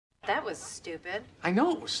that was stupid. I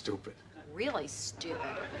know it was stupid. Really stupid.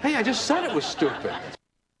 Hey, I just said it was stupid.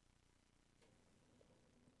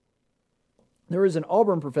 There is an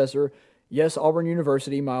Auburn professor, yes, Auburn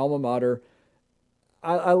University, my alma mater.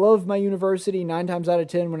 I love my university. 9 times out of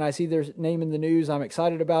 10, when I see their name in the news, I'm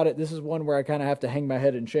excited about it. This is one where I kind of have to hang my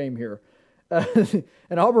head in shame here. An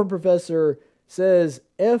Auburn professor says,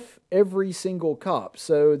 F every single cop.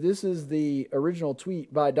 So this is the original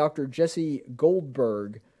tweet by Dr. Jesse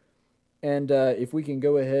Goldberg. And if we can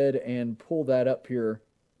go ahead and pull that up here.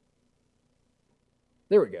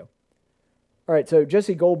 There we go. All right, so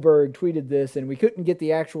Jesse Goldberg tweeted this, and we couldn't get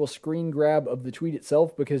the actual screen grab of the tweet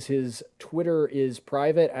itself because his Twitter is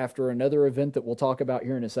private after another event that we'll talk about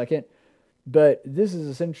here in a second. But this is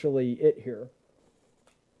essentially it here,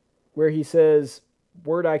 where he says,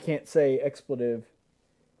 word I can't say, expletive,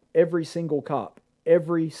 every single cop,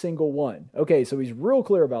 every single one. Okay, so he's real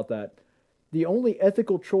clear about that. The only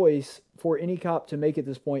ethical choice for any cop to make at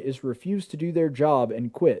this point is refuse to do their job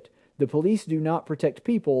and quit. The police do not protect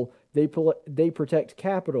people, they protect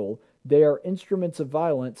capital. They are instruments of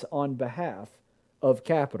violence on behalf of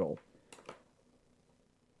capital.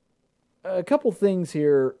 A couple things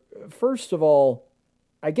here. First of all,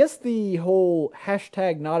 I guess the whole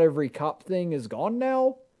hashtag not every cop thing is gone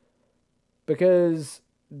now, because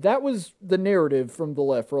that was the narrative from the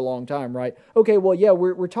left for a long time, right? Okay, well, yeah,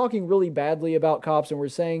 we're talking really badly about cops and we're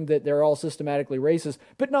saying that they're all systematically racist,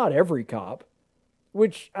 but not every cop.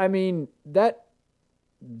 Which, I mean, that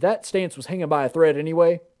stance was hanging by a thread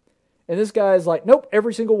anyway. And this guy's like, nope,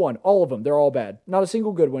 every single one, all of them, they're all bad. Not a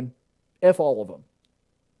single good one. F all of them.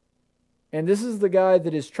 And this is the guy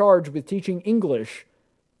that is charged with teaching English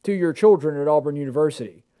to your children at Auburn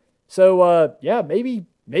University. So, yeah, maybe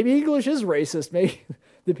English is racist. Maybe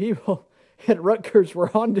the people at Rutgers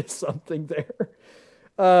were onto something there.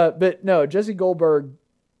 But no, Jesse Goldberg,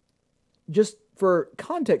 just for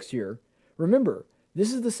context here, remember,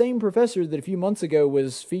 this is the same professor that a few months ago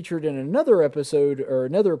was featured in another episode or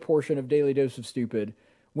another portion of Daily Dose of Stupid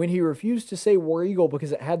when he refused to say War Eagle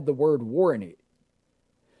because it had the word war in it.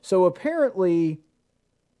 So apparently,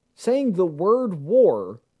 saying the word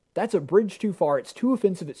war, that's a bridge too far. It's too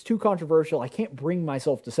offensive. It's too controversial. I can't bring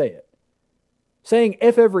myself to say it. Saying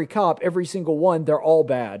F every cop, every single one, they're all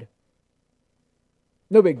bad.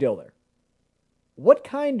 No big deal there. What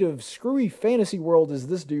kind of screwy fantasy world is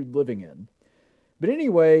this dude living in? But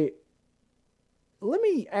anyway, let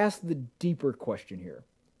me ask the deeper question here.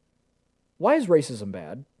 Why is racism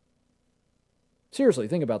bad? Seriously,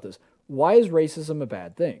 think about this. Why is racism a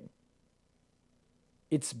bad thing?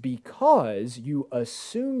 It's because you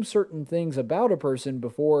assume certain things about a person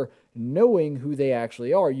before knowing who they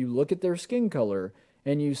actually are. You look at their skin color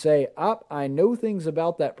and you say, I know things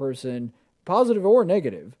about that person, positive or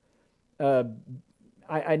negative.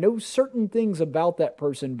 I know certain things about that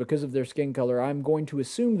person because of their skin color. I'm going to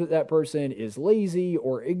assume that that person is lazy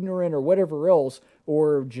or ignorant or whatever else,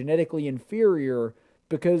 or genetically inferior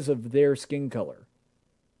because of their skin color.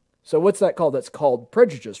 So what's that called? That's called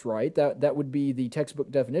prejudice, right? That would be the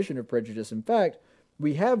textbook definition of prejudice. In fact,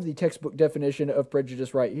 we have the textbook definition of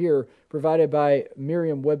prejudice right here, provided by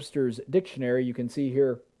Merriam-Webster's dictionary. You can see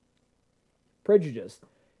here, prejudice.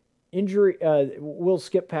 Injury, we'll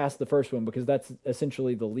skip past the first one because that's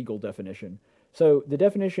essentially the legal definition. So the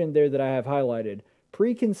definition there that I have highlighted,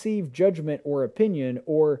 preconceived judgment or opinion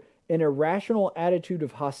or an irrational attitude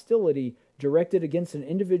of hostility directed against an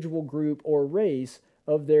individual group or race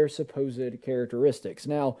of their supposed characteristics.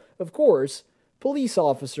 Now, of course, police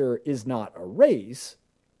officer is not a race,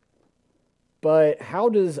 but how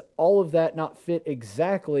does all of that not fit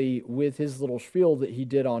exactly with his little spiel that he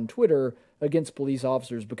did on Twitter against police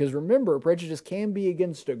officers? Because remember, prejudice can be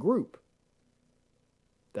against a group.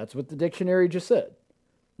 That's what the dictionary just said.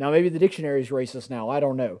 Now, maybe the dictionary is racist now. I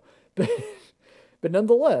don't know. But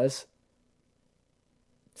nonetheless,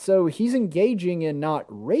 so he's engaging in not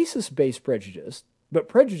racist-based prejudice, but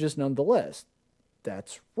prejudice nonetheless.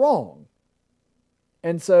 That's wrong.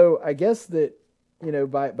 And so I guess that, you know,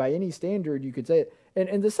 by any standard, you could say it.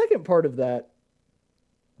 And the second part of that,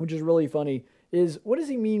 which is really funny, is what does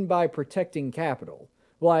he mean by protecting capital?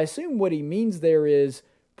 Well, I assume what he means there is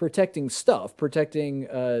protecting stuff, protecting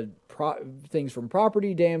things from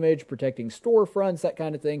property damage, protecting storefronts, that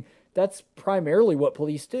kind of thing. That's primarily what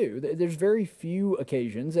police do. There's very few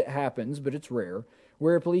occasions, it happens, but it's rare,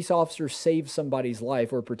 where a police officer saves somebody's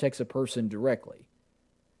life or protects a person directly.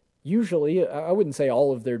 Usually, I wouldn't say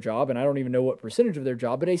all of their job, and I don't even know what percentage of their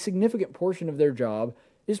job, but a significant portion of their job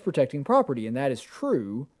is protecting property, and that is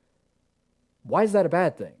true. Why is that a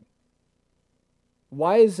bad thing?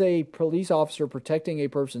 Why is a police officer protecting a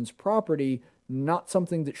person's property not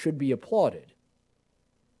something that should be applauded.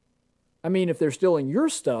 I mean, if they're stealing your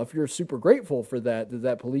stuff, you're super grateful for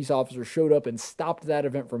that police officer showed up and stopped that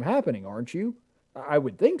event from happening, aren't you? I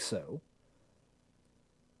would think so.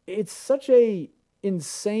 It's such a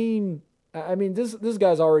insane... I mean, this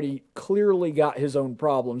guy's already clearly got his own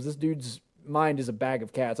problems. This dude's mind is a bag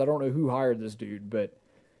of cats. I don't know who hired this dude, but...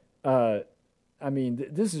 I mean,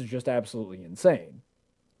 this is just absolutely insane.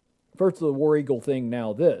 First, the War Eagle thing,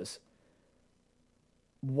 now this.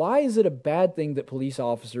 Why is it a bad thing that police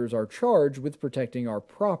officers are charged with protecting our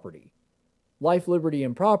property? Life, liberty,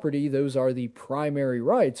 and property, those are the primary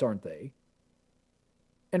rights, aren't they?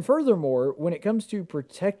 And furthermore, when it comes to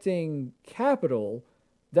protecting capital,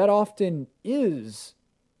 that often is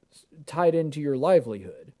tied into your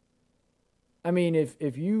livelihood. I mean,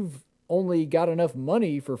 if you've only got enough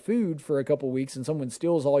money for food for a couple weeks and someone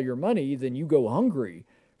steals all your money, then you go hungry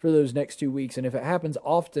for those next 2 weeks. And if it happens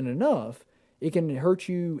often enough, it can hurt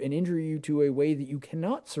you and injure you to a way that you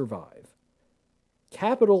cannot survive.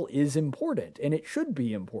 Capital is important, and it should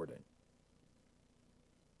be important.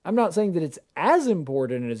 I'm not saying that it's as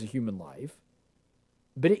important as a human life,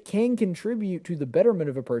 but it can contribute to the betterment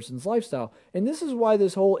of a person's lifestyle. And this is why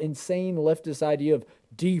this whole insane leftist idea of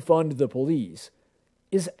defund the police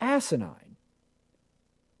is asinine.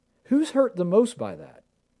 Who's hurt the most by that?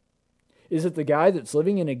 Is it the guy that's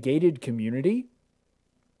living in a gated community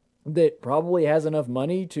that probably has enough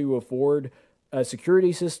money to afford a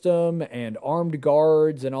security system and armed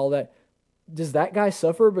guards and all that? Does that guy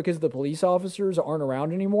suffer because the police officers aren't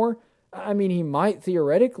around anymore? I mean, he might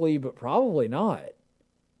theoretically, but probably not.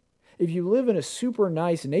 If you live in a super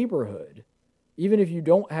nice neighborhood, even if you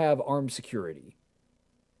don't have armed security,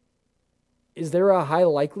 is there a high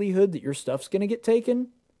likelihood that your stuff's going to get taken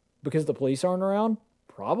because the police aren't around?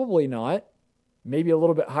 Probably not. Maybe a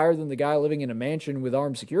little bit higher than the guy living in a mansion with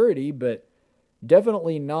armed security, but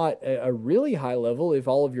definitely not a really high level if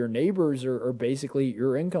all of your neighbors are basically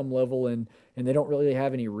your income level and they don't really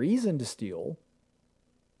have any reason to steal.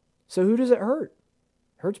 So who does it hurt?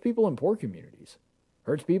 It hurts people in poor communities. It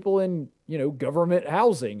hurts people in, government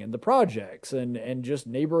housing and the projects and just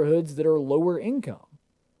neighborhoods that are lower income.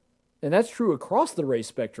 And that's true across the race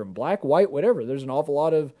spectrum, black, white, whatever. There's an awful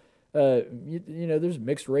lot of, there's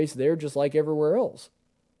mixed race there just like everywhere else.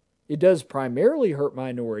 It does primarily hurt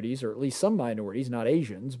minorities, or at least some minorities, not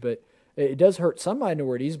Asians, but it does hurt some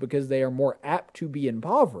minorities because they are more apt to be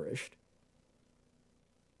impoverished.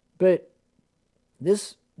 But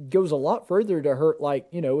this goes a lot further to hurt, like,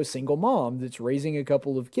 a single mom that's raising a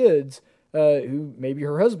couple of kids who maybe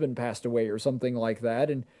her husband passed away or something like that,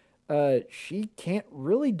 and she can't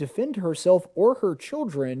really defend herself or her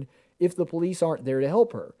children if the police aren't there to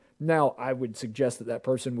help her. Now, I would suggest that that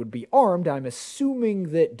person would be armed. I'm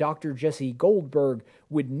assuming that Dr. Jesse Goldberg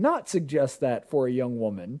would not suggest that for a young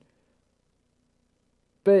woman.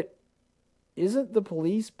 But isn't the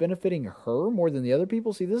police benefiting her more than the other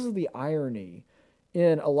people? See, this is the irony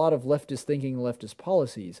in a lot of leftist thinking, leftist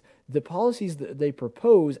policies. The policies that they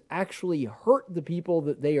propose actually hurt the people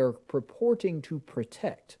that they are purporting to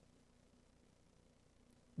protect.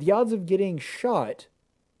 The odds of getting shot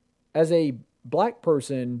as a black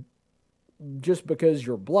person just because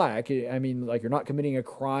you're black, I mean, like you're not committing a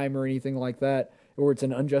crime or anything like that, or it's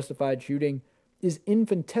an unjustified shooting, is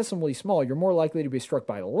infinitesimally small. You're more likely to be struck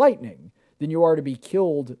by lightning than you are to be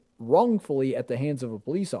killed wrongfully at the hands of a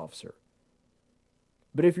police officer.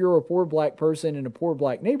 But if you're a poor black person in a poor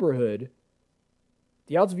black neighborhood,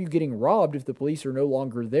 the odds of you getting robbed if the police are no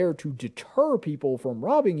longer there to deter people from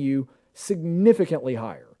robbing you, significantly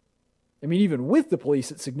higher. I mean, even with the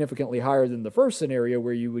police, it's significantly higher than the first scenario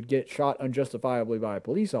where you would get shot unjustifiably by a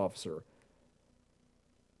police officer.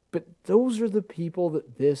 But those are the people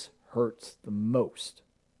that this hurts the most.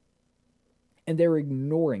 And they're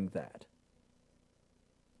ignoring that.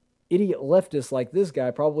 Idiot leftists like this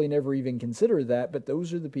guy probably never even consider that, but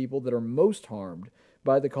those are the people that are most harmed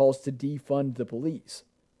by the calls to defund the police.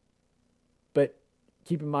 But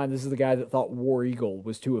keep in mind, this is the guy that thought War Eagle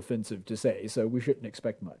was too offensive to say, so we shouldn't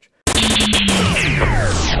expect much.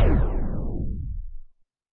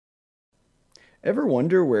 Ever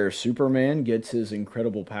wonder where Superman gets his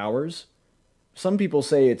incredible powers? Some people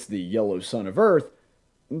say it's the yellow sun of Earth,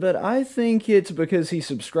 but I think it's because he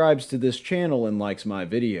subscribes to this channel and likes my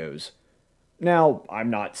videos. Now, I'm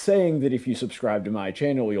not saying that if you subscribe to my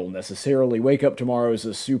channel you'll necessarily wake up tomorrow as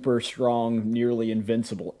a super strong, nearly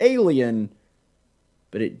invincible alien,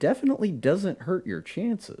 but it definitely doesn't hurt your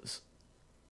chances.